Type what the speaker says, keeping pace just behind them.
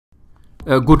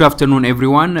Good afternoon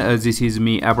everyone, this is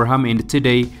me Abraham and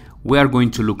today we are going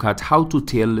to look at how to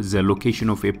tell the location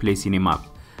of a place in a map.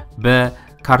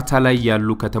 በካርታ ላይ ያሉ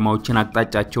ከተማዎችን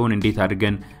አቅጣጫቸውን እንዴት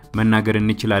አድርገን መናገር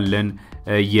እንችላለን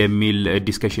የሚል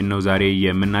ዲስከሽን ነው ዛሬ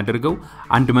የምናደርገው።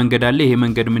 አንድ መንገድ አለ። ይሄ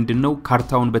መንገድ ምንድነው?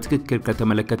 ካርታውን በትክክል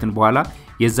ከተመለከትን በኋላ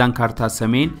የዛን ካርታ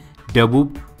ሰሜን፣ ደቡብ፣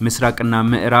 ምስራቅና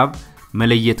ምዕራብ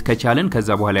መለየት ከቻለን ከዛ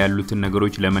በኋላ ያሉትን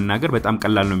ነገሮች ለመናገር በጣም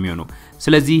ቀላል ነው የሚሆነው።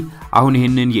 ስለዚህ አሁን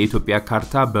ይሄንን የኢትዮጵያ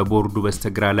ካርታ በቦርዱ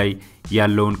በስተግራ ላይ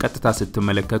ያለውን ቀጥታ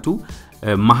ስትመለከቱ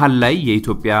መሃል ላይ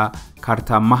የኢትዮጵያ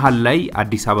ካርታ መሃል ላይ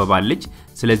አዲስ አበባ አለች።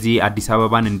 ስለዚህ አዲስ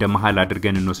አበባን እንደ መሃል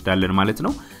አድርገን እንወስዳለን ማለት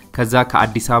ነው። ከዛ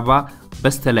ከአዲስ አበባ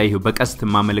በስተላይ በቀስት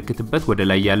ማመለከትበት ወደ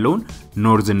ላይ ያለውን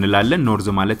ኖርዝ እንላለን። ኖርዝ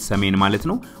ማለት ሰሜን ማለት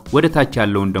ነው። ወደ ታች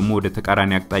ያለውን ደግሞ ወደ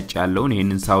ተቃራኒ አቅጣጫ ያለውን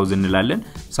ይሄንን ሳውዝ እንላለን።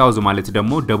 ሳውዝ ማለት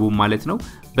ደግሞ ደቡብ ማለት ነው።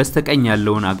 በስተቀኝ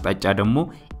ያለውን አቅጣጫ ደግሞ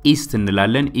ኢስት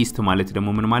እንላለን። ኢስት ማለት ደግሞ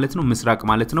ምን ማለት ነው? ምስራቅ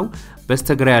ማለት ነው።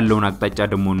 በስተግራ ያለውን አቅጣጫ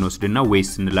ደግሞ እንወስድና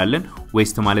ዌስት እንላለን።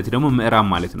 ዌስት ማለት ደግሞ ምዕራብ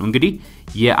ማለት ነው። እንግዲህ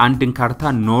የአንድን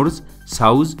ካርታ ኖርዝ፣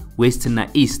 ሳውዝ፣ ዌስት እና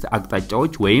ኢስት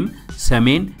አቅጣጫዎች ወይም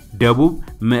ሰሜን፣ ደቡብ፣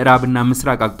 ምዕራብና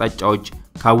ምስራቅ አቅጣጫዎች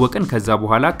ካወቅን ከዛ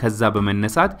በኋላ ከዛ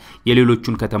በመነሳት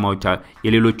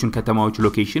የሌሎቹን ከተማዎች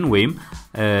ሎኬሽን ወይም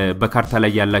በካርታ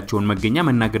ላይ ያላቸውን መገኛ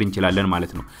መናገር እንችላለን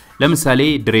ማለት ነው። ለምሳሌ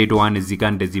ድሬዳዋን እዚህ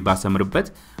ጋር እንደዚህ ባሰምርበት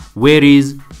where is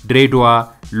ድሬዳዋ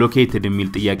located የሚል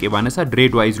ጥያቄ ባነሳ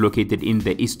ድሬዳዋ is located in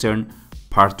the eastern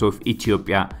part of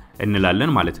Ethiopia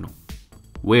እንላለን ማለት ነው።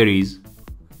 where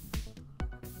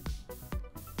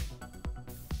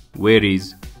is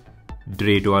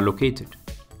ድሬዳዋ located?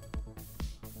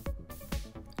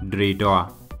 Dredawa,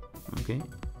 okay,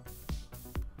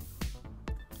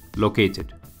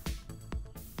 located.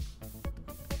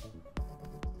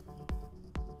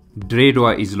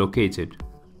 Dredawa is located.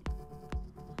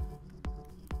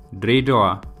 Dredawa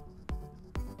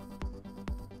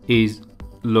is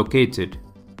located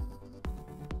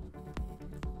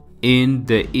in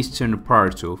the eastern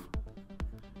part of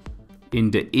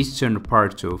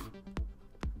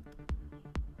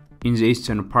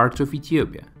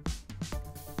Ethiopia.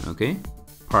 Okay,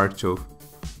 parts of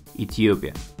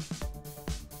Ethiopia.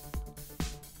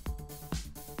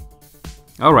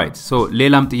 All right, so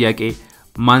ሌላም ጥያቄ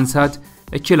ማንሳት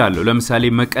እችላለሁ። ለምሳሌ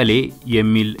መቀሌ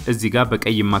የሚል እዚህ ጋር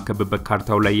በቀይ ማከበበ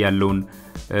ካርታው ላይ ያለውን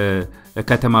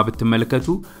ከተማ ብትመለከቱ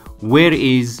where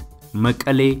is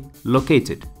መቀሌ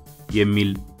located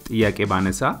የሚል ጥያቄ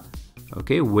ባነሳ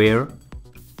okay, where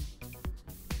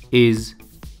is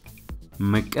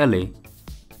መቀሌ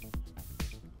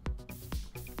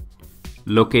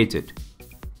located?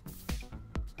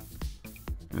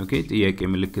 okay, ጥያቄ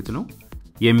ምልክት ነው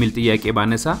የሚል ጥያቄ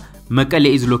ባነሳ መቀሌ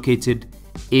is located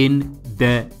in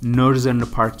the northern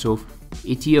parts of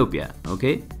Ethiopia.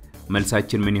 okay,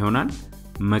 መልሳችን ምን ይሆናል?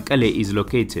 መቀሌ is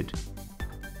located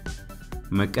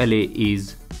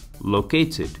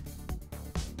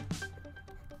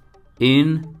in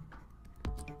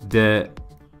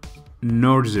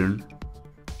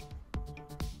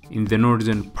the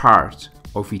northern part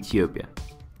of Ethiopia.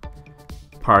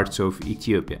 Parts of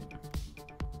Ethiopia.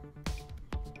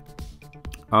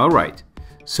 All right,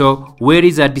 so where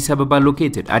is Addis Ababa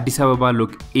located? Addis Ababa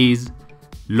is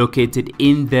located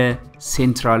in the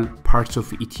central parts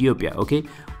of Ethiopia. okay,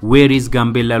 where is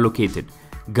Gambella located?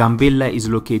 Gambella is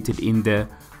located in the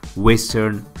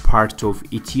western part of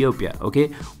Ethiopia. okay,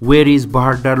 where is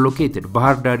Bahar Dar located?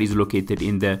 Bahar Dar is located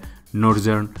in the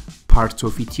northern parts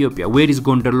of Ethiopia. Where is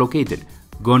Gondar located?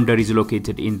 Gondar is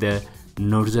located in the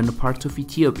northern part of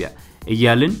Ethiopia.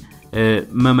 እያልን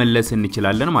መመለስ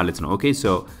እንችላለን ማለት ነው። okay,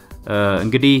 so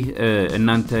እንግዲህ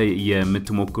እናንተ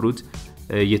የምትሞክሩት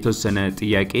የተወሰነ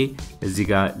ጥያቄ እዚህ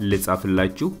ጋር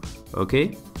ልጻፍላችሁ። okay,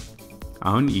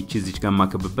 አሁን ይቺ እዚህ ጋር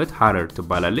ማከብበት ሐረር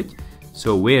ትባላለች። so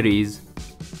where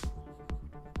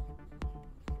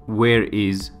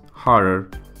is Harar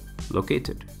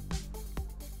located?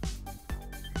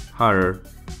 Harar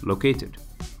located.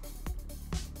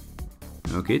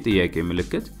 okay, ጥያቄ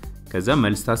ምልክት ከዛ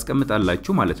መልስ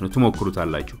ታስቀምጣላችሁ ማለት ነው።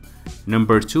 ትሞክሩታላችሁ።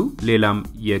 number 2 ሌላም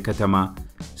የከተማ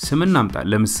ስም እናምጣ።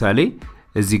 ለምሳሌ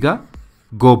እዚህ ጋር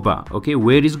ጎባ። okay,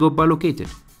 where is ጎባ located?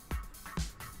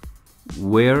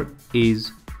 where is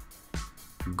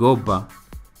ጎባ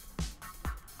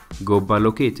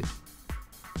located?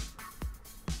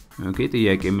 okay,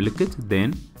 ጥያቄ ምልክት then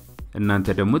እናንተ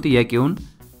ደግሞ ጥያቄውን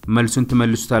መልሱን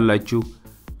ትመልሱታላችሁ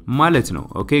ማለት ነው።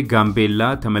 okay, ጋምቤላ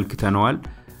ተመልክተናል።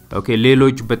 okay,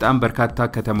 ሌሎች በጣም በርካታ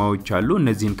ከተማዎች አሉ።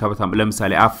 እነዚህን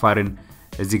ለምሳሌ አፋርን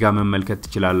እዚህ ጋር መመልከት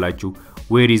ትችላላችሁ።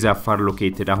 where is አፋር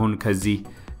located? አሁን ከዚህ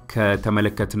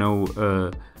ከተመለከትነው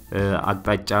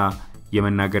አቅጣጫ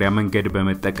የመናገሪያ መንገድ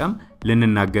በመጠቀም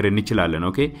ልንናገር እንችላለን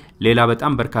ኦኬ ሌላ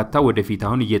በጣም በርካታ ወደፊት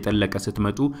አሁን እየጠለቀ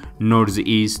ስትመጡ ኖርዝ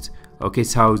ኢስት ኦኬ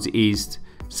ሳውዝ ኢስት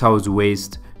ሳውዝ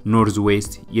ዌስት ኖርዝ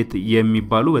ዌስት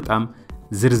የሚባሉ በጣም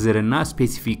ዝርዝርና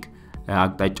ስፔሲፊክ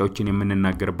አቅጣጫዎችን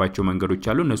የምንናገርባቸው መንገዶች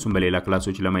አሉ እነሱም በሌላ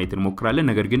ክላሶች ለማየት እንሞክራለን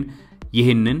ነገር ግን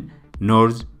ይሄንን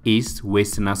ኖርዝ ኢስት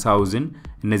ዌስት እና ሳውዝን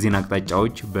እነዚህን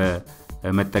አቅጣጫዎች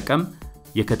በመጠቀም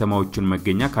የከተማዎችን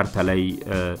መገኛ ካርታ ላይ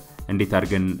እንዴት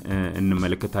አድርገን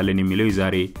እንመለከታለን የሚለው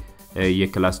ዛሬ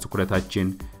የክላስ ትኩረታችን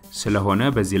ስለሆነ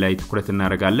በዚህ ላይ ትኩረት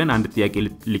እናደርጋለን አንድ ጥያቄ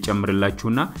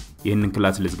ልጨምርላችሁና ይሄንን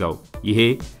ክላስ ልዝጋው ይሄ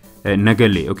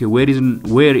ነገሌ ኦኬ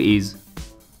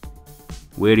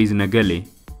where is ነገሌ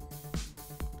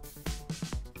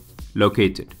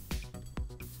located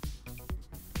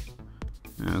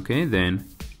okay then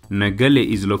ነገሌ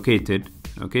is located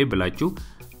okay ብላችሁ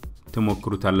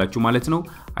ተሞክሩታላችሁ ማለት ነው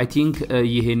I think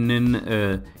ይሄንን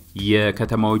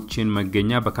የከተማዎችን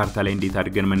መገኛ በካርታ ላይ እንዴት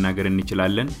አድርገን መናገር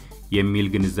እንችላለን የሚል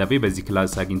ግንዛቤ በዚህ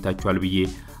ክላስ አግኝታችኋል ብዬ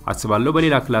አስባለሁ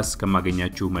በሌላ ክላስ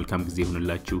ከማገኛችሁ መልካም ጊዜ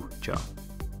ይሁንላችሁ ቻው